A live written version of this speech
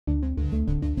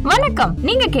வணக்கம்,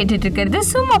 நீங்க கேட்டுட்டு இருக்கிறது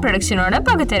சும்மா ப்ரொடக்ஷனோட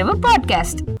பகுத்தறிவு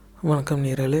பாட்காஸ்ட். வணக்கம்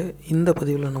நேயர்களே, இந்த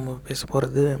பதிவில் நம்ம பேச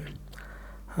போகிறது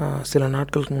சில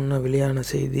நாட்களுக்கு முன்னே வெளியான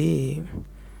செய்தி.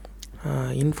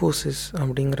 இன்ஃபோசிஸ்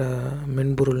அப்படிங்கிற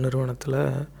மென்பொருள் நிறுவனத்தில்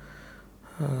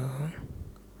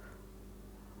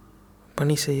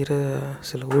பணி செய்கிற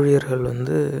சில ஊழியர்கள்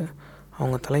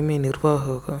அவங்க தலைமை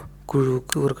நிர்வாக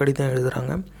குழுவுக்கு ஒரு கடிதம்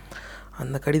எழுதுகிறாங்க.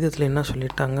 அந்த கடிதத்தில் என்ன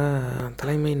சொல்லிட்டாங்க,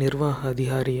 தலைமை நிர்வாக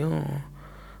அதிகாரியும்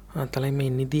தலைமை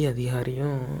நிதி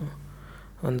அதிகாரியும்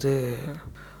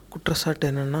குற்றச்சாட்டு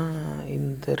என்னென்னா,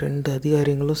 இந்த 2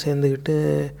 அதிகாரிகளும் சேர்ந்துக்கிட்டு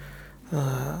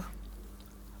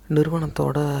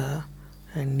நிறுவனத்தோட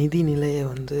நிதி நிலையை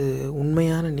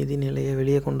உண்மையான நிதி நிலையை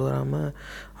வெளியே கொண்டு வராமல்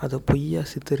அதை பொய்யா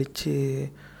சித்தரித்து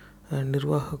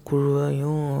நிர்வாக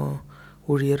குழுவையும்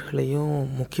ஊழியர்களையும்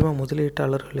முக்கியமாக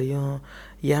முதலீட்டாளர்களையும்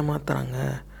ஏமாத்துறாங்க.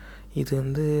 இது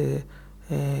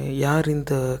யார்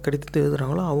இந்த கடிதத்தை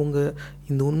எழுதுகிறாங்களோ அவங்க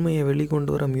இந்த உண்மையை வெளிக்கொண்டு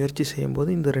வர முயற்சி செய்யும்போது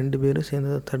இந்த 2 பேரும்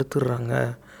சேர்ந்து தடுத்துடுறாங்க.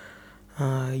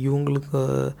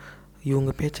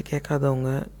 இவங்க பேச்சை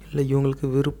கேட்காதவங்க, இல்லை இவங்களுக்கு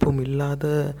விருப்பம் இல்லாத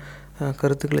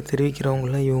கருத்துக்களை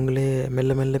தெரிவிக்கிறவங்கள இவங்களே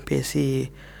மெல்ல மெல்ல பேசி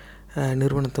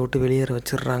நிறுவனத்தை விட்டு வெளியேற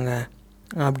வச்சிடுறாங்க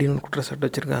அப்படின்னு ஒரு குற்றச்சாட்டு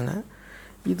வச்சுருக்காங்க.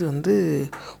 இது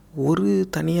ஒரு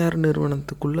தனியார்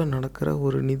நிறுவனத்துக்குள்ளே நடக்கிற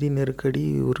ஒரு நிதி நெருக்கடி,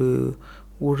 ஒரு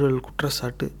ஊழல்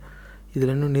குற்றச்சாட்டு.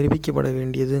 இதில் இன்னும் நிரூபிக்கப்பட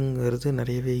வேண்டியதுங்கிறது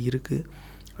நிறையவே இருக்குது.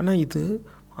 ஆனால் இது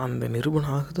அந்த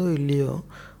நிரூபணம் ஆகுதோ இல்லையோ,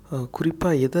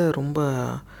 குறிப்பாக எதை ரொம்ப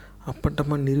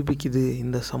அப்பட்டமாக நிரூபிக்குது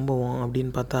இந்த சம்பவம்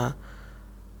அப்படின்னு பார்த்தா,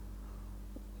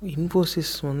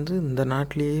 இன்ஃபோசிஸ் இந்த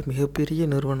நாட்டிலேயே மிகப்பெரிய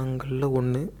நிறுவனங்களில்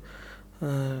ஒன்று.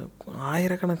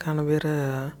 ஆயிரக்கணக்கான பேரை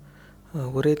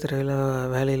ஒரே துறையில்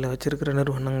வேலையில் வச்சுருக்கிற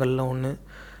நிறுவனங்களில் ஒன்று.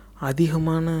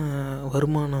 அதிகமான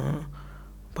வருமானம்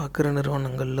பார்க்குற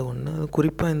நிறுவனங்களில் ஒன்று.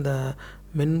 குறிப்பாக இந்த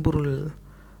மென்பொருள்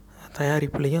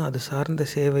தயாரிப்புலேயும் அது சார்ந்த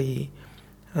சேவை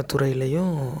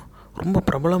துறையிலையும் ரொம்ப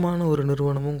பிரபலமான ஒரு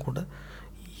நிறுவனமும் கூட.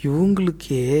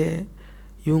 இவங்களுக்கே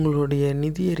இவங்களுடைய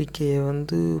நிதி அறிக்கையை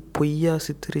பொய்யா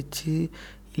சித்தரித்து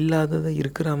இல்லாததை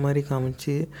இருக்கிற மாதிரி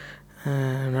காமிச்சு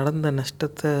நடந்த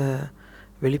நஷ்டத்தை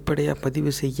வெளிப்படையாக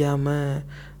பதிவு செய்யாமல்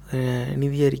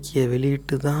நிதி அறிக்கையை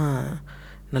வெளியிட்டு தான்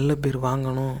நல்ல பேர்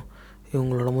வாங்கணும்,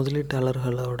 இவங்களோட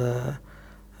முதலீட்டாளர்களோட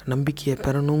நம்பிக்கையை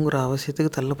பெறணுங்கிற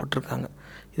அவசியத்துக்கு தள்ளப்பட்டிருக்காங்க.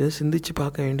 இதை சிந்தித்து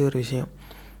பார்க்க வேண்டிய ஒரு விஷயம்.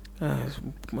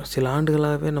 சில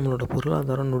ஆண்டுகளாகவே நம்மளோட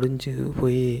பொருளாதாரம் நொடிஞ்சு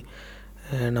போய்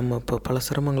நம்ம இப்போ பல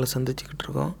சிரமங்களை சந்திச்சுக்கிட்டு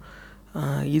இருக்கோம்.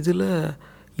 இதில்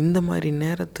இந்த மாதிரி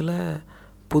நேரத்தில்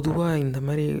பொதுவாக இந்த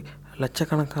மாதிரி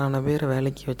லட்சக்கணக்கான பேரை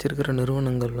வேலைக்கு வச்சுருக்கிற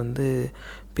நிறுவனங்கள்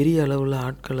பெரிய அளவில்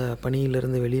ஆட்களை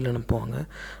பணியிலேருந்து வெளியில் அனுப்புவாங்க.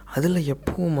 அதில்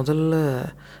எப்பவும் முதல்ல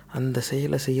அந்த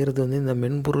செயலை செய்கிறது இந்த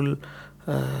மென்பொருள்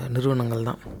நிறுவனங்கள்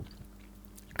தான்.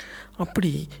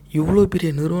 அப்படி இவ்வளோ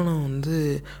பெரிய நிறுவனம்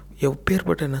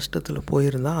எப்பேற்பட்ட நஷ்டத்தில்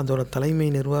போயிருந்தால் அதோட தலைமை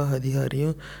நிர்வாக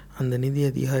அதிகாரியும் அந்த நிதி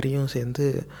அதிகாரியும் சேர்ந்து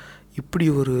இப்படி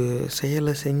ஒரு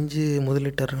செயலை செஞ்சு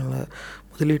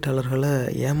முதலீட்டாளர்களை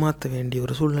ஏமாற்ற வேண்டிய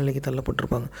ஒரு சூழ்நிலைக்கு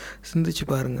தள்ளப்பட்டிருப்பாங்க. சிந்திச்சு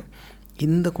பாருங்கள்.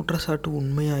 இந்த குற்றச்சாட்டு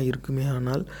உண்மையாக இருக்குமே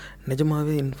ஆனால்,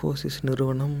 நிஜமாகவே இன்ஃபோசிஸ்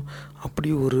நிறுவனம் அப்படி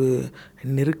ஒரு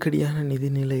நெருக்கடியான நிதி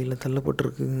நிலையில்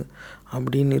தள்ளப்பட்டிருக்கு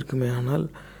அப்படின்னு இருக்குமே ஆனால்,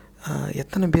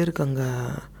 எத்தனை பேருக்கு அங்கே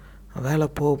வேலை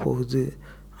போகுது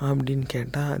அப்படின்னு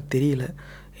கேட்டால் தெரியல.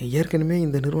 ஏற்கனவே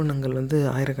இந்த நிறுவனங்கள்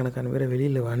ஆயிரக்கணக்கான பேரை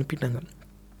வெளியில் அனுப்பிட்டாங்க.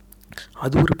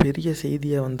 அது ஒரு பெரிய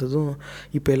செய்தியாக வந்ததும்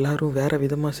இப்போ எல்லோரும் வேறு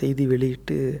விதமாக செய்தி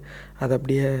வெளியிட்டு அதை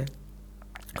அப்படியே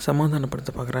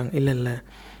சமாதானப்படுத்த பார்க்குறாங்க. இல்லை,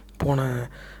 போன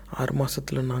 6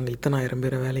 மாதத்தில் நாங்கள் இத்தனை ஆயிரம்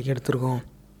பேரை வேலைக்கு எடுத்திருக்கோம்,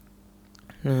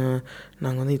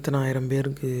 நாங்கள் இத்தனை ஆயிரம்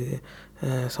பேருக்கு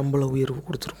சம்பள உயர்வு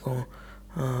கொடுத்துருக்கோம்,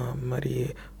 மாதிரி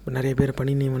நிறைய பேரை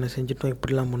பணி நியமனம் செஞ்சுட்டோம்,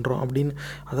 இப்படிலாம் பண்ணுறோம் அப்படின்னு.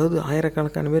 அதாவது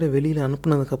ஆயிரக்கணக்கான பேரை வெளியில்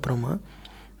அனுப்புனதுக்கப்புறமா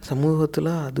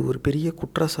சமூகத்தில் அது ஒரு பெரிய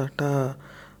குற்றச்சாட்டாக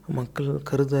மக்கள்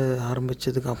கருத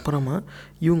ஆரம்பித்ததுக்கு அப்புறமா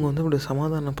இவங்க இப்படி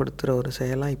சமாதானப்படுத்துகிற ஒரு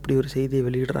செயலாக இப்படி ஒரு செய்தியை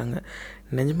வெளியிடுறாங்க.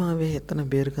 நிஜமாகவே எத்தனை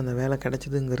பேருக்கு அந்த வேலை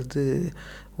கிடைச்சிதுங்கிறது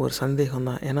ஒரு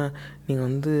சந்தேகம்தான். ஏன்னா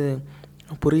நீங்கள்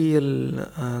பொறியியல்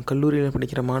கல்லூரியில்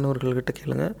படிக்கிற மாணவர்கள்கிட்ட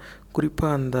கேளுங்க,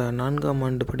 குறிப்பாக அந்த 4ஆம்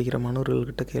ஆண்டு படிக்கிற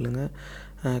மாணவர்கள்கிட்ட கேளுங்க.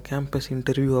 கேம்பஸ்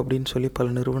இன்டர்வியூ அப்படின்னு சொல்லி பல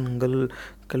நிறுவனங்கள்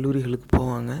கல்லூரிகளுக்கு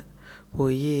போவாங்க.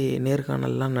 போய்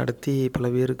நேர்காணல்லாம் நடத்தி பல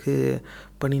பேருக்கு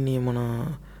பணி நியமனம்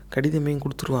கடிதமையும்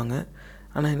கொடுத்துருவாங்க.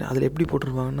 ஆனால் அதில் எப்படி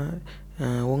போட்டிருவாங்கன்னா,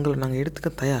 உங்களை நாங்கள் எடுத்துக்க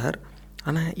தயார்,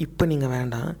 ஆனால் இப்போ நீங்கள்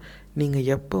வேண்டாம், நீங்கள்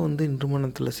எப்போ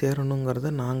நிறுவனத்தில்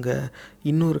சேரணுங்கிறத நாங்கள்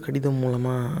இன்னொரு கடிதம்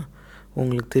மூலமாக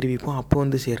உங்களுக்கு தெரிவிப்போம்,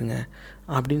 அப்போ சேருங்க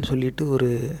அப்படின்னு சொல்லிட்டு ஒரு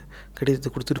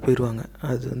கடிதத்தை கொடுத்துட்டு போயிடுவாங்க.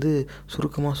 அது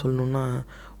சுருக்கமாக சொல்லணுன்னா,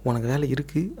 உனக்கு வேலை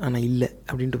இருக்குது ஆனால் இல்லை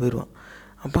அப்படின்ட்டு போயிடுவான்.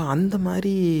 அப்போ அந்த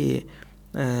மாதிரி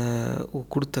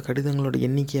கொடுத்த கடிதங்களோட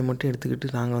எண்ணிக்கையை மட்டும்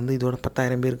எடுத்துக்கிட்டு நாங்கள் வந்து இதோட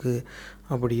 10,000 பேருக்கு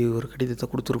அப்படி ஒரு கடிதத்தை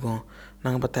கொடுத்துருக்கோம்,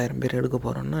 நாங்கள் 10,000 பேர் எடுக்க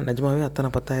போகிறோம்னா நிஜமாகவே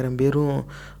அத்தனை 10,000 பேரும்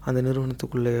அந்த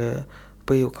நிறுவனத்துக்குள்ளே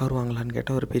போய் உட்காருவாங்களான்னு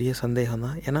கேட்டால் ஒரு பெரிய சந்தேகம்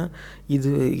தான். ஏன்னா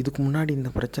இதுக்கு முன்னாடி இந்த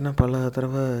பிரச்சனை பல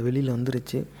தடவை வெளியில்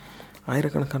வந்துருச்சு.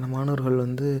 ஆயிரக்கணக்கான மாணவர்கள்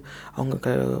வந்து அவங்க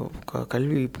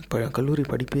கல்லூரி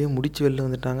படிப்பையே முடித்து வெளில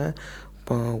வந்துட்டாங்க.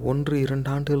 இப்போ 1-2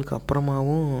 ஆண்டுகளுக்கு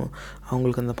அப்புறமாவும்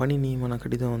அவங்களுக்கு அந்த பணி நியமன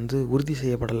கடிதம் வந்து உறுதி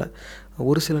செய்யப்படலை.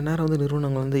 ஒரு சில நேரம் வந்து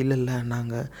நிறுவனங்கள் வந்து இல்லை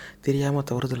நாங்கள் தெரியாமல்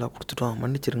தவறுதலாக கொடுத்துட்டோம்,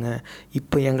 மன்னிச்சிருங்க,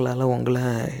 இப்போ எங்களால் உங்களை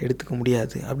எடுத்துக்க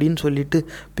முடியாது அப்படின்னு சொல்லிட்டு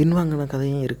பின்வாங்கின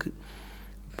கதையும் இருக்குது.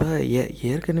 இப்போ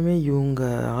ஏற்கனவே இவங்க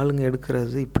ஆளுங்க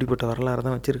எடுக்கிறது இப்படிப்பட்ட வரலாறு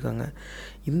தான் வச்சுருக்காங்க.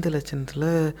 இந்த லட்சணத்தில்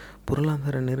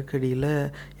பொருளாதார நெருக்கடியில்,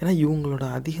 ஏன்னா இவங்களோட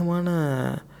அதிகமான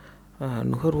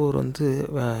நுகர்வோர் வந்து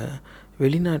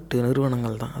வெளிநாட்டு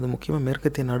நிறுவனங்கள் தான். அது முக்கியமாக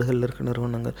மேற்கத்திய நாடுகளில் இருக்க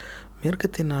நிறுவனங்கள்.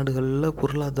 மேற்கத்திய நாடுகளில்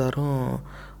பொருளாதாரம்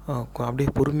அப்படியே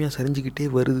பொறுமையாக சரிஞ்சிக்கிட்டே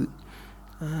வருது.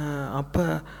 அப்போ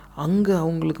அங்கே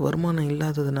அவங்களுக்கு வருமானம்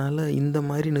இல்லாததுனால இந்த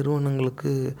மாதிரி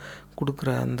நிறுவனங்களுக்கு கொடுக்குற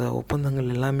அந்த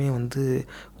ஒப்பந்தங்கள் எல்லாமே வந்து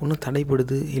ஒன்றும்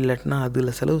தடைப்படுது. இல்லாட்டினா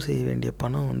அதில் செலவு செய்ய வேண்டிய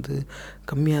பணம் வந்து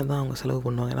கம்மியாக தான் அவங்க செலவு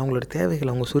பண்ணுவாங்க. ஏன்னா அவங்களோட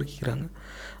தேவைகளை அவங்க சுருக்கிக்கிறாங்க.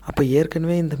 அப்போ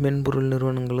ஏற்கனவே இந்த மென்பொருள்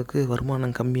நிறுவனங்களுக்கு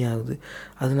வருமானம் கம்மியாகுது.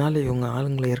 அதனால இவங்க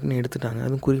ஆளுங்களை ஏற்கனவே எடுத்துட்டாங்க.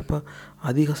 அதுவும் குறிப்பாக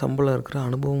அதிக சம்பளம் இருக்கிற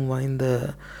அனுபவம் வாய்ந்த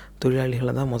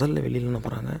தொழிலாளிகளை தான் முதல்ல வெளியில்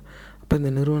அனுப்புகிறாங்க. அப்போ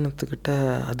இந்த நிறுவனத்துக்கிட்ட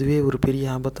அதுவே ஒரு பெரிய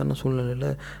ஆபத்தான சூழ்நிலையில்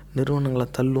நிறுவனங்களை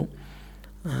தள்ளும்.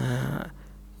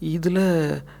 இதில்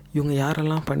இவங்க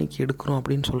யாரெல்லாம் பணிக்கு எடுக்கிறோம்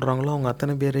அப்படின்னு சொல்கிறாங்களோ அவங்க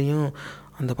அத்தனை பேரையும்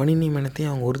அந்த பணி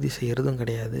நியமனத்தையும் அவங்க உறுதி செய்கிறதும்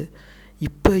கிடையாது.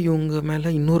 இப்போ இவங்க மேலே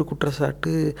இன்னொரு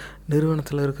குற்றச்சாட்டு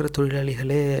நிறுவனத்தில் இருக்கிற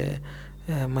தொழிலாளிகளே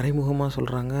மறைமுகமாக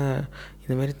சொல்கிறாங்க.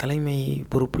 இதுமாரி தலைமை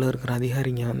பொறுப்பில் இருக்கிற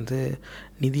அதிகாரிங்க வந்து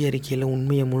நிதி அறிக்கையில்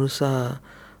உண்மையை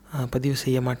முழுசாக பதிவு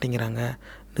செய்ய மாட்டேங்கிறாங்க.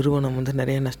 நிறுவனம் வந்து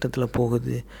நிறைய நஷ்டத்தில்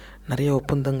போகுது, நிறைய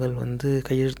ஒப்பந்தங்கள் வந்து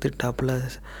கையெழுத்திட்டாப்புல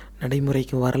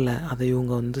நடைமுறைக்கு வரலை, அதை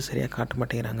இவங்க வந்து சரியாக காட்ட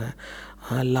மாட்டேங்கிறாங்க.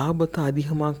 லாபத்தை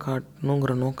அதிகமாக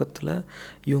காட்டணுங்கிற நோக்கத்தில்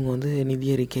இவங்க வந்து நிதி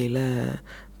அறிக்கையில்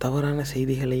தவறான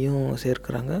செய்திகளையும்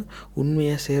சேர்க்குறாங்க,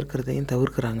 உண்மையாக சேர்க்கிறதையும்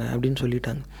தவிர்க்கிறாங்க அப்படின்னு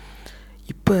சொல்லிட்டாங்க.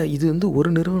 இப்போ இது வந்து ஒரு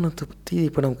நிறுவனத்தை பற்றி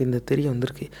இப்போ நமக்கு இந்த தெரிய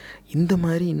வந்திருக்கு. இந்த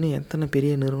மாதிரி இன்னும் எத்தனை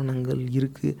பெரிய நிறுவனங்கள்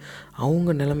இருக்குது,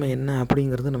 அவங்க நிலைமை என்ன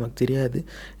அப்படிங்கிறது நமக்கு தெரியாது.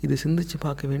 இது சிந்தித்து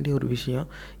பார்க்க வேண்டிய ஒரு விஷயம்.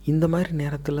 இந்த மாதிரி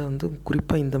நேரத்தில் வந்து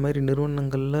குறிப்பாக இந்த மாதிரி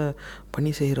நிறுவனங்களில்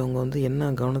பணி செய்கிறவங்க வந்து என்ன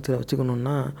கவனத்தில்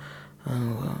வச்சுக்கணுன்னா,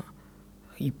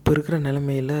 இப்போ இருக்கிற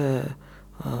நிலைமையில்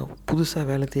புதுசாக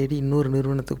வேலை தேடி இன்னொரு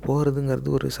நிறுவனத்துக்கு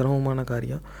போகிறதுங்கிறது ஒரு சிரமமான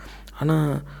காரியம்.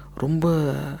 ஆனால்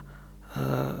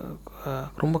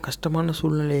ரொம்ப கஷ்டமான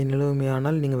சூழ்நிலை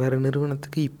நிலைமையானால் நீங்கள் வேறு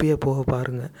நிறுவனத்துக்கு இப்போயே போக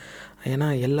பாருங்கள். ஏன்னா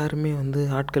எல்லாருமே வந்து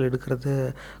ஆட்கள் எடுக்கிறத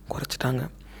குறைச்சிட்டாங்க.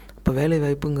 இப்போ வேலை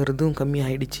வாய்ப்புங்கிறதும் கம்மி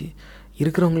ஆகிடுச்சு.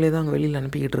 இருக்கிறவங்களே தான் அங்கே வெளியில்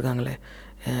அனுப்பிக்கிட்டு இருக்காங்களே.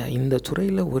 இந்த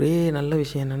துறையில் ஒரே நல்ல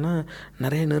விஷயம் என்னென்னா,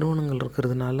 நிறைய நிறுவனங்கள்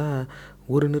இருக்கிறதுனால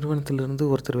ஒரு நிறுவனத்திலேருந்து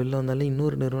ஒருத்தர் வெளில வந்தாலே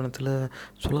இன்னொரு நிறுவனத்தில்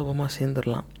சுலபமாக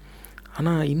சேர்ந்துடலாம்.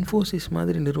 ஆனால் இன்ஃபோசிஸ்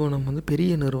மாதிரி நிறுவனம் வந்து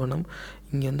பெரிய நிறுவனம்.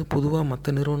 இங்கே வந்து பொதுவாக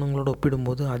மற்ற நிறுவனங்களோட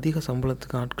ஒப்பிடும்போது அதிக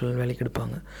சம்பளத்துக்கு ஆட்கள் வேலைக்கு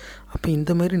எடுப்பாங்க. அப்போ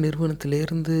இந்த மாதிரி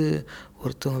நிறுவனத்திலேருந்து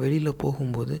ஒருத்தவங்க வெளியில்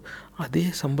போகும்போது அதே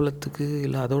சம்பளத்துக்கு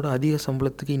இல்லை அதோட அதிக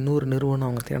சம்பளத்துக்கு இன்னொரு நிறுவனம்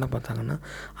அவங்க தேட பார்த்தாங்கன்னா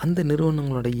அந்த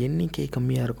நிறுவனங்களோட எண்ணிக்கை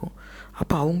கம்மியாக இருக்கும்.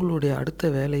 அப்போ அவங்களுடைய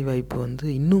அடுத்த வேலை வாய்ப்பு வந்து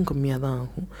இன்னும் கம்மியாக தான்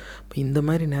ஆகும். இப்போ இந்த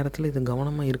மாதிரி நேரத்தில் இது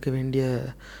கவனமாக இருக்க வேண்டிய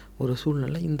ஒரு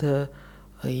சூழ்நிலை.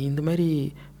 இந்த மாதிரி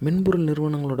மென்பொருள்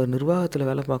நிறுவனங்களோட நிர்வாகத்தில்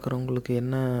வேலை பார்க்குறவங்களுக்கு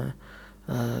என்ன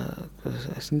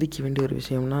சிந்திக்க வேண்டிய ஒரு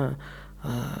விஷயம்னா,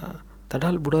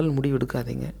 தடால் புடால் முடிவு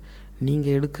எடுக்காதீங்க.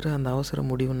 நீங்கள் எடுக்கிற அந்த அவசர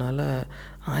முடிவுனால்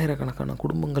ஆயிரக்கணக்கான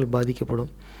குடும்பங்கள்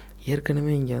பாதிக்கப்படும்.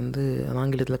 ஏற்கனவே இங்கே வந்து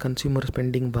ஆங்கிலத்தில் கன்சியூமர்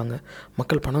ஸ்பெண்டிங்பாங்க.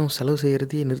 மக்கள் பணம் செலவு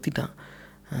செய்கிறதையே நிறுத்திட்டான்.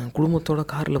 குடும்பத்தோட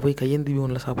காரில் போய் கையேந்தி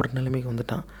பவனில் சாப்பிட்ற நிலைமைக்கு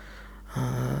வந்துட்டான்.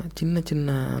 சின்ன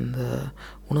சின்ன அந்த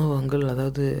உணவகங்கள்,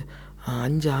 அதாவது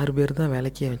 5-6 பேர் தான்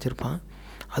வேலைக்கே வச்சுருப்பான்.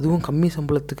 அதுவும் கம்மி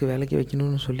சம்பளத்துக்கு வேலைக்கு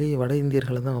வைக்கணும்னு சொல்லி வட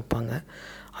இந்தியர்களை தான் வைப்பாங்க.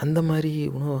 அந்த மாதிரி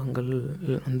உணவகங்கள்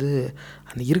வந்து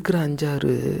அந்த இருக்கிற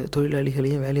 5-6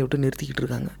 தொழிலாளிகளையும் வேலையை விட்டு நிறுத்திக்கிட்டு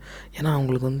இருக்காங்க. ஏன்னா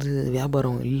அவங்களுக்கு வந்து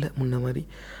வியாபாரம் இல்லை முன்ன மாதிரி.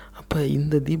 அப்போ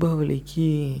இந்த தீபாவளிக்கு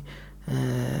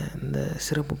இந்த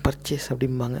சிறப்பு பர்ச்சேஸ்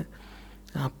அப்படிம்பாங்க,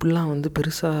 அப்படிலாம் வந்து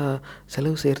பெருசாக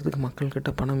செலவு செய்கிறதுக்கு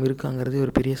மக்கள்கிட்ட பணம் இருக்காங்கிறதே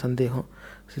ஒரு பெரிய சந்தேகம்.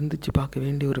 சிந்தித்து பார்க்க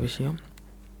வேண்டிய ஒரு விஷயம்.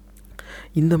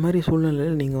 இந்த மாதிரி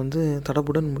சூழ்நிலையில் நீங்கள் வந்து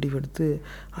தடபுடன் முடிவெடுத்து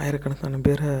ஆயிரக்கணக்கான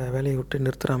பேரை வேலையை விட்டு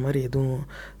நிறுத்துகிற மாதிரி எதுவும்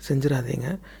செஞ்சிடாதீங்க.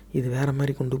 இது வேறு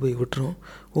மாதிரி கொண்டு போய் விட்டுரும்.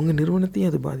 உங்கள் நிறுவனத்தையும்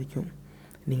அது பாதிக்கும்.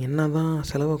 நீங்கள் என்ன தான்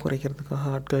செலவை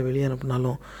குறைக்கிறதுக்காக ஆட்களை வெளியே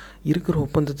அனுப்பினாலும் இருக்கிற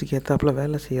ஒப்பந்தத்துக்கு ஏற்றாப்புல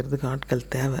வேலை செய்கிறதுக்கு ஆட்கள்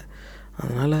தேவை.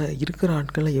 அதனால் இருக்கிற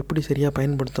ஆட்களை எப்படி சரியாக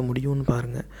பயன்படுத்த முடியும்னு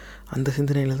பாருங்கள். அந்த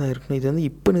சிந்தனையில் தான் இருக்கணும். இது வந்து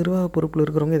இப்போ நிர்வாக பொறுப்பில்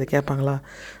இருக்கிறவங்க இதை கேட்பாங்களா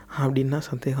அப்படின்னா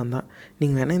சந்தேகம்தான்.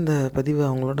 நீங்கள் வேணால் இந்த பதிவை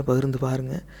அவங்களோட பகிர்ந்து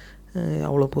பாருங்கள்.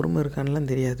 அவ்வளோ பொறுமை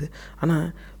இருக்கான்லாம் தெரியாது. ஆனால்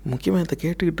முக்கியமாக இதை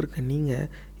கேட்டுக்கிட்டு இருக்க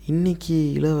நீங்கள் இன்றைக்கி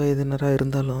இள வயதினராக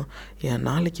இருந்தாலும் ஏன்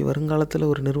நாளைக்கு வருங்காலத்தில்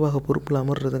ஒரு நிர்வாக பொறுப்பில்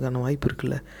அமர்றதுக்கான வாய்ப்பு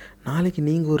இருக்குல்ல. நாளைக்கு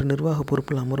நீங்கள் ஒரு நிர்வாக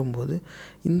பொறுப்பில் அமரும்போது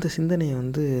இந்த சிந்தனையை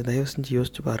வந்து தயவு செஞ்சு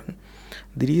யோசிச்சு பாருங்கள்.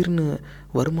 திடீர்னு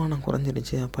வருமானம்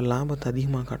குறைஞ்சிடுச்சு, அப்போ லாபத்தை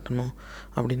அதிகமாக காட்டணும்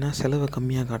அப்படின்னா செலவை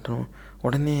கம்மியாக காட்டணும்,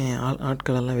 உடனே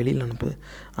ஆட்களெல்லாம் வெளியில் அனுப்பு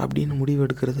அப்படின்னு முடிவு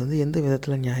எடுக்கிறது வந்து எந்த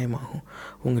விதத்தில் நியாயமாகும்?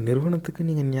 உங்கள் நிறுவனத்துக்கு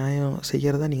நீங்கள் நியாயம்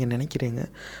செய்கிறதா நீங்கள் நினைக்கிறீங்க.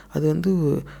 அது வந்து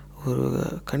ஒரு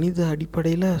கணித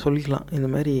அடிப்படையில் சொல்லிக்கலாம். இந்த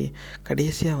மாதிரி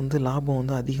கடைசியாக வந்து லாபம்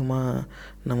வந்து அதிகமாக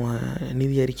நம்ம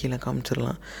நிதி அறிக்கையில்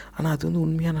காமிச்சிடலாம். ஆனால் அது வந்து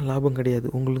உண்மையான லாபம் கிடையாது.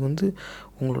 உங்களுக்கு வந்து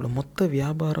உங்களோட மொத்த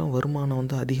வியாபாரம் வருமானம்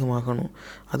வந்து அதிகமாகணும்.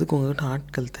 அதுக்கு உங்கள்கிட்ட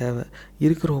ஆட்கள் தேவை.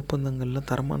 இருக்கிற ஒப்பந்தங்களில்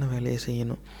தரமான வேலையை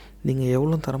செய்யணும். நீங்கள்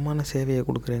எவ்வளோ தரமான சேவையை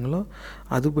கொடுக்குறீங்களோ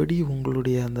அதுபடி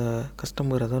உங்களுடைய அந்த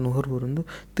கஸ்டமர், அதாவது நுகர்வோர் வந்து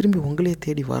திரும்பி உங்களையே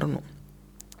தேடி வரணும்.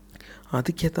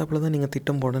 அதுக்கேற்றாப்புல தான் நீங்கள்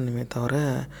திட்டம் போடணுமே தவிர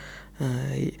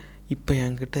இப்போ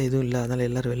என்கிட்ட எதுவும் இல்லை அதனால்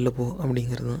எல்லோரும் வெளில போ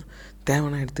அப்படிங்கிறதும்,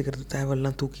 தேவைன்னா எடுத்துக்கிறது,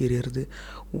 தேவையெல்லாம் தூக்கி எறிகிறது.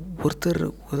 ஒருத்தர்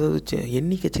அதாவது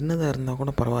எண்ணிக்கை சின்னதாக இருந்தால்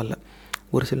கூட பரவாயில்ல.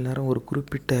 ஒரு சில நேரம் ஒரு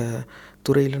குறிப்பிட்ட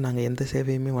துறையில் நாங்கள் எந்த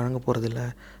சேவையுமே வழங்க போகிறதில்ல,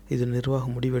 இது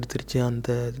நிர்வாகம் முடிவு எடுத்துருச்சு,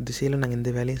 அந்த திசையில் நாங்கள்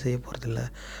எந்த வேலையும் செய்ய போகிறதில்ல,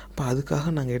 அப்போ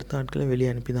அதுக்காக நாங்கள் எடுத்த ஆட்களை வெளியே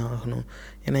அனுப்பி தான் ஆகணும்,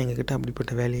 ஏன்னா எங்ககிட்ட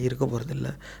அப்படிப்பட்ட வேலையே இருக்க போகிறதில்ல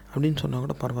அப்படின்னு சொன்னால்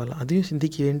கூட பரவாயில்ல. அதையும்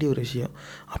சிந்திக்க வேண்டிய ஒரு விஷயம்.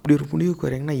 அப்படி ஒரு முடிவுக்கு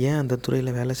வரீங்கன்னா ஏன் அந்த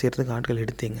துறையில் வேலை செய்கிறதுக்கு ஆட்கள்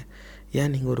எடுத்தீங்க?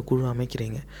 ஏன் நீங்கள் ஒரு குழு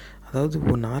அமைக்கிறீங்க? அதாவது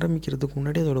ஒன்று ஆரம்பிக்கிறதுக்கு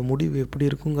முன்னாடி அதோடய முடிவு எப்படி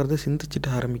இருக்குங்கிறத சிந்திச்சுட்டு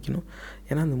ஆரம்பிக்கணும்.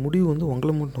 ஏன்னா அந்த முடிவு வந்து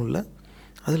உங்களை மட்டும் இல்லை,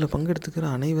 அதில் பங்கெடுத்துக்கிற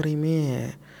அனைவரையுமே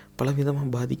பலவிதமாக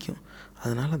பாதிக்கும்.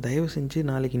 அதனால் தயவு செஞ்சு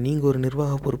நாளைக்கு நீங்கள் ஒரு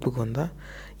நிர்வாக பொறுப்புக்கு வந்தால்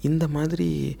இந்த மாதிரி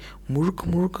முழுக்க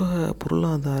முழுக்க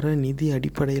பொருளாதார நிதி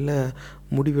அடிப்படையில்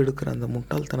முடிவெடுக்கிற அந்த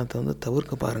முட்டாள்தனத்தை வந்து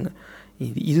தவிர்க்க பாருங்கள்.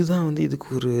 இதுதான் வந்து இதுக்கு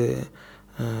ஒரு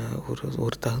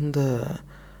ஒரு தகுந்த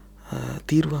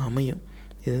தீர்வாக அமையும்.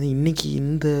 இது வந்து இன்றைக்கி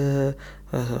இந்த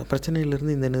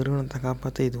பிரச்சனையிலேருந்து இந்த நிறுவனத்தை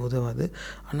காப்பாற்ற இது உதவாது.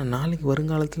 ஆனால் நாளைக்கு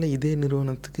வருங்காலத்தில் இதே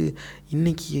நிறுவனத்துக்கு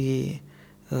இன்றைக்கி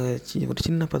ஒரு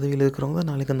சின்ன பதவியில் இருக்கிறவங்க தான்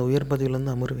நாளைக்கு அந்த உயர் பதவியில்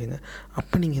வந்து அமருவீங்க.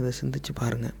 அப்போ நீங்கள் இதை சிந்திச்சு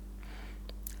பாருங்கள்.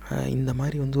 இந்த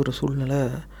மாதிரி வந்து ஒரு சூழ்நிலை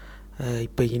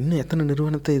இப்போ இன்னும் எத்தனை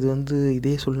நிறுவனத்தை இது வந்து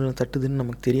இதே சூழ்நிலை தட்டுதுன்னு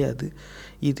நமக்கு தெரியாது.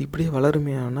 இது இப்படியே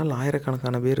வளருமே ஆனால்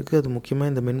ஆயிரக்கணக்கான பேருக்கு, அது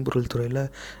முக்கியமாக இந்த மென்பொருள் துறையில்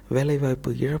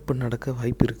வேலைவாய்ப்பு இழப்பு நடக்க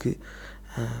வாய்ப்பு இருக்குது.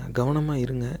 கவனமாக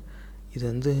இருங்க. இது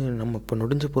வந்து நம்ம இப்போ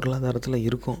நொடிஞ்ச பொருளாதாரத்தில்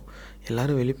இருக்கோம்.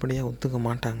 எல்லோரும் வெளிப்படையாக ஒத்துக்க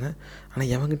மாட்டாங்க.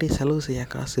 ஆனால் எவங்கிட்டையும் செலவு செய்ய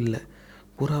காசு இல்லை.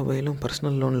 பூரா வயலும்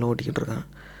பர்சனல் லோனில் ஓட்டிக்கிட்டு இருக்கான்.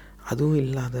 அதுவும்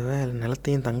இல்லாதவன்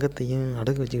நிலத்தையும் தங்கத்தையும்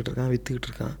அடகு வச்சுக்கிட்டு இருக்கான், விற்றுக்கிட்டு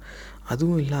இருக்கான்.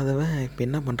 அதுவும் இல்லாதவன் இப்போ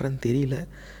என்ன பண்ணுறான்னு தெரியல.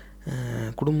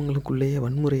 குடும்பங்களுக்குள்ளேயே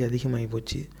வன்முறை அதிகமாகி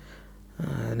போச்சு,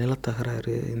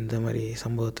 நிலத்தகராறு, இந்த மாதிரி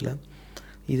சம்பவத்தில்.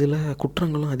 இதில்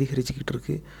குற்றங்களும் அதிகரிச்சுக்கிட்டு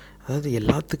இருக்குது. அதாவது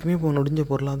எல்லாத்துக்குமே இப்போ நொடிஞ்ச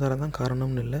பொருளாதாரம் தான்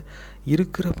காரணம்னு இல்லை.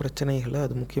 இருக்கிற பிரச்சனைகளை,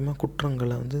 அது முக்கியமாக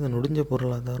குற்றங்களை வந்து இந்த நொடிஞ்ச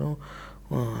பொருளாதாரம்,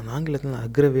 ஆங்கிலத்தில்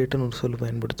அக்ரவேட்டுன்னு ஒரு சொல்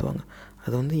பயன்படுத்துவாங்க,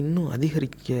 அதை வந்து இன்னும்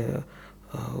அதிகரிக்க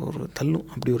ஒரு தள்ளும்.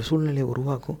 அப்படி ஒரு சூழ்நிலையை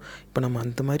உருவாக்கும். இப்போ நம்ம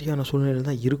அந்த மாதிரியான சூழ்நிலையில்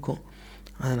தான் இருக்கோம்.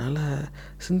 அதனால்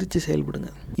சிந்தித்து செயல்படுங்க.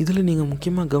 இதில் நீங்கள்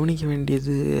முக்கியமாக கவனிக்க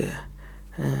வேண்டியது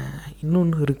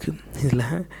இன்னொன்று இருக்குது. இதில்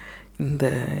இந்த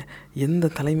எந்த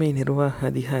தலைமை நிர்வாக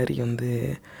அதிகாரி வந்து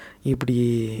இப்படி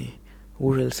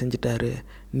ஊழல் செஞ்சிட்டாரு,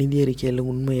 நிதி அறிக்கையில்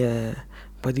உண்மையை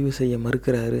பதிவு செய்ய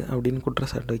மறுக்கிறாரு அப்படின்னு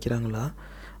குற்றச்சாட்டு வைக்கிறாங்களா,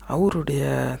 அவருடைய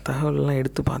தகவலெல்லாம்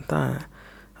எடுத்து பார்த்தா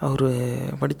அவர்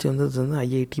படித்து வந்தது வந்து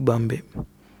ஐஐடி பாம்பே.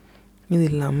 இது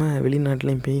இல்லாமல்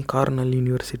வெளிநாட்டிலையும் போய் கார்னல்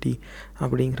யூனிவர்சிட்டி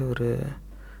அப்படிங்கிற ஒரு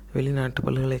வெளிநாட்டு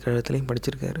பல்கலைக்கழகத்துலேயும்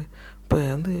படிச்சிருக்காரு. இப்போ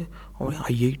வந்து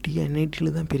ஐஐடி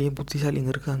என்ஐடியில் தான் பெரிய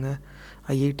புத்திசாலிங்க இருக்காங்க.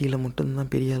 ஐஐடியில்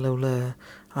மட்டும்தான் பெரிய அளவில்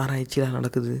ஆராய்ச்சியெலாம்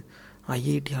நடக்குது.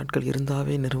 ஐஐடி ஆட்கள்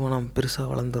இருந்தாவே நிறுவனம்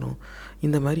பெருசாக வளர்ந்துடும்.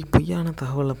 இந்த மாதிரி பொய்யான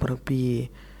தகவலை பரப்பி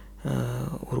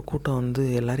ஒரு கூட்டம் வந்து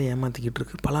எல்லோரையும் ஏமாற்றிக்கிட்டு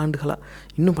இருக்குது பல ஆண்டுகளாக.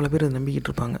 இன்னும் பல பேர் அதை நம்பிக்கிட்டு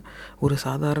இருப்பாங்க. ஒரு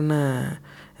சாதாரண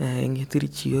எங்கே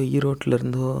திருச்சியோ ஈரோட்டில்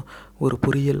இருந்தோ ஒரு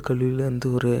பொறியியல் கல்லூரியில் வந்து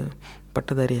ஒரு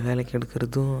பட்டதாரியை வேலைக்கு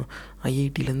எடுக்கிறதும்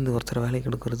ஐஐடியிலேருந்து ஒருத்தர் வேலைக்கு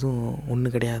எடுக்கிறதும் ஒன்று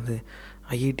கிடையாது.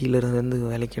 ஐஐடியிலேருந்து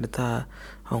வேலைக்கு எடுத்தால்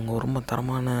அவங்க ரொம்ப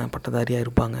தரமான பட்டதாரியாக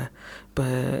இருப்பாங்க. இப்போ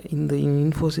இந்த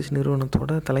இன்ஃபோசிஸ்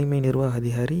நிறுவனத்தோட தலைமை நிர்வாக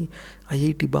அதிகாரி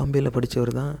ஐஐடி பாம்பேயில்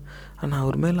படித்தவர் தான். ஆனால்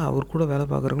அவர் மேலே அவர் கூட வேலை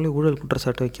பார்க்குறவங்களே ஊழல்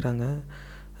குற்றச்சாட்டு வைக்கிறாங்க.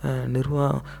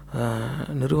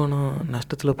 நிறுவனம்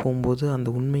நஷ்டத்தில் போகும்போது அந்த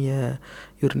உண்மையை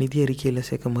இவர் நிதி அறிக்கையில்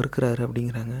சேர்க்க மறுக்கிறாரு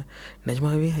அப்படிங்கிறாங்க.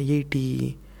 நிஜமாகவே ஐஐடி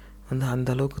வந்து அந்த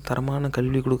அளவுக்கு தரமான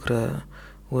கல்வி கொடுக்குற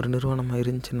ஒரு நிறுவனமாக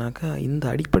இருந்துச்சுனாக்கா இந்த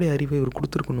அடிப்படை அறிவை இவர்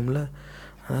கொடுத்துருக்கணும்ல.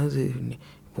 அதாவது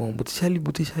இப்போது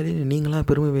புத்திசாலின்னு நீங்களாக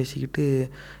பெருமை பேசிக்கிட்டு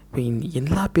இப்போ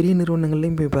எல்லா பெரிய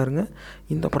நிறுவனங்கள்லேயும் போய் பாருங்கள்,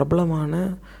 இந்த பிரபலமான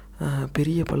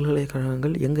பெரிய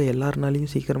பல்கலைக்கழகங்கள் எங்கே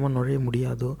எல்லாருனாலையும் சீக்கிரமாக நுழைய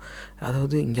முடியாதோ,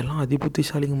 அதாவது இங்கெல்லாம்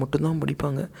அதிபுத்திசாலிங்க மட்டும்தான்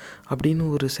படிப்பாங்க அப்படின்னு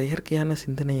ஒரு செயற்கையான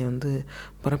சிந்தனையை வந்து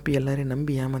பரப்பி எல்லாரையும்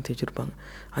நம்பி ஏமாற்றி வச்சுருப்பாங்க.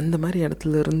 அந்த மாதிரி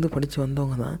இடத்துலேருந்து படித்து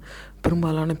வந்தவங்க தான்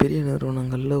பெரும்பாலான பெரிய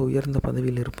நிறுவனங்களில் உயர்ந்த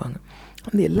பதவியில் இருப்பாங்க.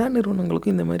 அந்த எல்லா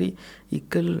நிறுவனங்களுக்கும் இந்த மாதிரி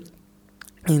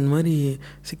இந்த மாதிரி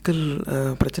சிக்கல்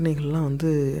பிரச்சனைகள்லாம்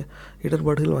வந்து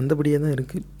இடர்பாடுகள் வந்தபடியே தான்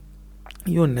இருக்குது.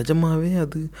 ஐயோ, நிஜமாகவே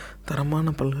அது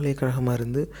தரமான பல்கலைக்கழகமாக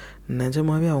இருந்து,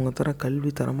 நிஜமாகவே அவங்க தர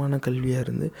கல்வி தரமான கல்வியாக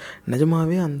இருந்து,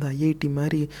 நிஜமாகவே அந்த ஐஐடி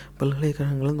மாதிரி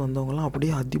பல்கலைக்கழகங்கள்லேருந்து வந்தவங்களாம்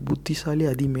அப்படியே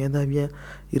புத்திசாலி மேதாவியாக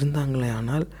இருந்தாங்களே,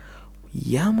 ஆனால்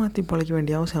ஏமாற்றி பழைக்க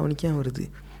வேண்டிய அவசியம் அவனுக்கே வருது.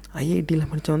 ஐஐடியில்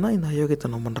படித்தவன் தான் இந்த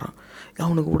அயோக்கியத்தனம் பண்ணுறான்.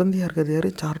 அவனுக்கு உடந்தையாக இருக்கிறது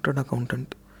யார்? சார்ட்டர்ட்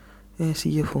அக்கௌண்டன்ட்,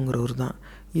 சிஎஃப்ங்கிறவர் தான்.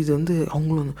 இது வந்து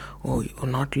அவங்களும்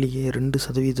நாட்டிலேயே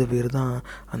 2% பேர் தான்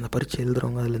அந்த பரீட்சை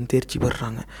எழுதுகிறவங்க அதுலேருந்து தேர்ச்சி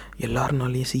பெறுறாங்க.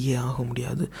 எல்லாருனாலையும் சிஏ ஆக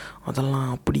முடியாது,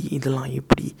 அதெல்லாம் அப்படி இதெல்லாம்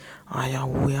இப்படி ஆயா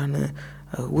ஓயான்னு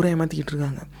ஊரை ஏமாற்றிக்கிட்டு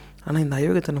இருக்காங்க. ஆனால் இந்த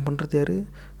அயோக்கியத்தனம் பண்ணுறது யார்?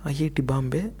 ஐஐடி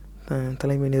பாம்பே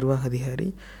தலைமை நிர்வாக அதிகாரி,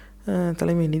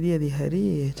 தலைமை நிதி அதிகாரி,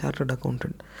 சார்ட்டர்ட்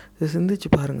அக்கௌண்டன்ட். இதை சிந்திச்சு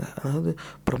பாருங்கள். அதாவது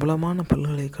பிரபலமான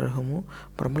பல்கலைக்கழகமும்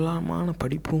பிரபலமான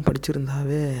படிப்பும்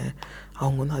படிச்சிருந்தாவே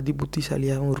அவங்க வந்து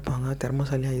அதிபுத்திசாலியாகவும் இருப்பாங்க,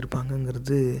 திறமசாலியாக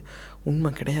இருப்பாங்கங்கிறது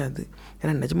உண்மை கிடையாது.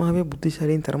 ஏன்னா நிஜமாகவே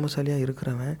புத்திசாலியும் திறமசாலியாக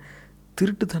இருக்கிறவன்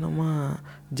திருட்டுத்தனமாக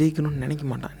ஜெயிக்கணும்னு நினைக்க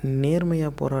மாட்டான்,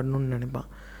 நேர்மையாக போராடணும்னு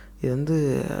நினைப்பான். இது வந்து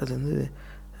அது வந்து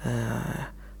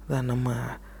நம்ம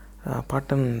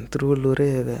பாட்டன் திருவள்ளுவரே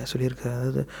சொல்லியிருக்கார்.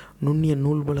 அதாவது நுண்ணிய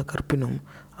நூல் போல கற்பினும்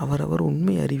அவரவர்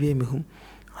உண்மை அறிவே மிகும்.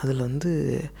 அதில் வந்து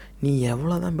நீ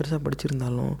எவ்வளோ தான் பெருசாக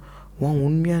படிச்சிருந்தாலும் உன்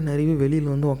உண்மையான அறிவு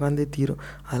வெளியில் வந்து உக்காந்தே தீரும்.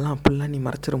 அதெல்லாம் அப்படிலாம் நீ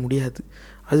மறைச்சிட முடியாது.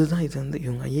 அதுதான் இது வந்து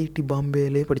இவங்க ஐஐடி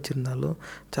பாம்பேலே படிச்சிருந்தாலும்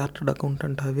சார்ட்டர்ட்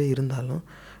அக்கௌண்டண்ட்டாகவே இருந்தாலும்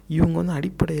இவங்க வந்து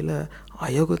அடிப்படையில்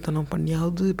அயோகத்தனம்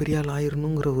பண்ணியாவது பெரிய ஆள்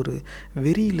ஆயிரணுங்கிற ஒரு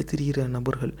வெறியில் திரிகிற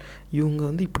நபர்கள். இவங்க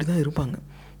வந்து இப்படி தான் இருப்பாங்க.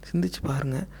 சிந்திச்சு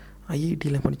பாருங்கள்.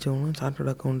 ஐஐடியில் படித்தவனும்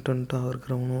சார்ட்டர்ட் அக்கௌண்டண்ட்டாக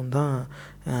இருக்கிறவனும் தான்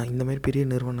இந்தமாதிரி பெரிய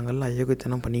நிறுவனங்களில்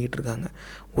அயோக்கியத்தனம் பண்ணிக்கிட்டு இருக்காங்க.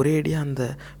 ஒரேடியாக அந்த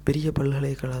பெரிய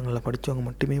பல்கலைக்கழகங்களில் படித்தவங்க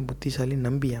மட்டுமே புத்திசாலி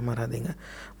நம்பி ஏமாறாதீங்க.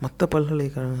 மற்ற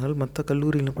பல்கலைக்கழகங்கள் மற்ற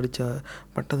கல்லூரியில் படித்த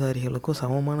பட்டதாரிகளுக்கும்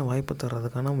சமமான வாய்ப்பு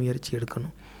தர்றதுக்கான முயற்சி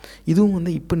எடுக்கணும். இதுவும்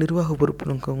வந்து இப்போ நிர்வாக பொறுப்பு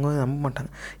இருக்கவங்க நம்ப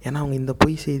மாட்டாங்க. ஏன்னா அவங்க இந்த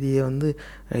பொய் செய்தியை வந்து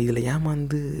இதில்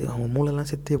ஏமாந்து அவங்க மூளைலாம்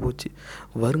செத்தே போச்சு.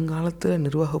 வருங்காலத்தில்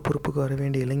நிர்வாக பொறுப்புக்கு வர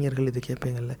வேண்டிய இளைஞர்கள் இது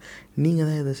கேட்பீங்கள்ல, நீங்கள்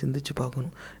தான் இதை சிந்திச்சு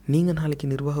பார்க்கணும். நீங்கள் நாளைக்கு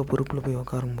நிர்வாக பொறுப்பில் போய்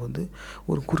உட்காரும்போது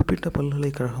ஒரு குறிப்பிட்ட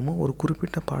பல்கலைக்கழகமோ ஒரு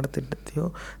குறிப்பிட்ட பாடத்திட்டத்தையோ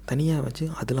தனியாக வச்சு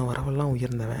அதில் வரவெல்லாம்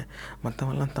உயர்ந்தவன்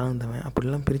மற்றவெல்லாம் தாழ்ந்தவன்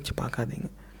அப்படிலாம் பிரித்து பார்க்காதீங்க.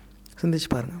 சிந்திச்சு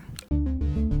பாருங்கள்.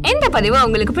 இந்த பதிவு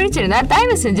உங்களுக்கு பிடிச்சிருந்தா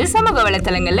தயவு செஞ்சு சமூக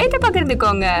வலைத்தளங்கள்ல இதை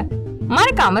பகிர்ந்துக்கோங்க.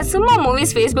 மறக்காம சும்மா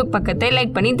மூவிஸ் ஃபேஸ்புக் பக்கத்தை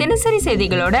லைக் பண்ணி தினசரி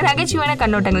செய்திகளோட நகைச்சுவையான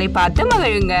கண்ணோட்டங்களை பார்த்து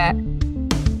மகிழுங்க.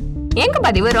 எங்க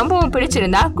பதிவு ரொம்பவும்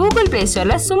பிடிச்சிருந்தா கூகுள் பிளே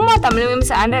ஸ்டோர்ல சும்மா தமிழ்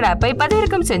மீம்ஸ் ஆண்ட்ராய்டு ஆப்பை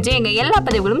பதிவிறக்கம் செஞ்சு எங்க எல்லா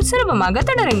பதிவுகளும் சுலபமாக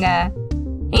தொடருங்க.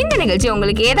 இந்த நிகழ்ச்சி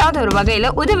உங்களுக்கு ஏதாவது ஒரு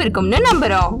வகையில உதவிருக்கும்னு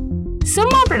நம்புறோம்.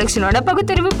 சும்மா ப்ரொடக்ஷனோட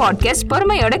பகுத்தறிவு பாட்காஸ்ட்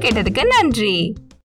பொறுமையோட கேட்டதுக்கு நன்றி.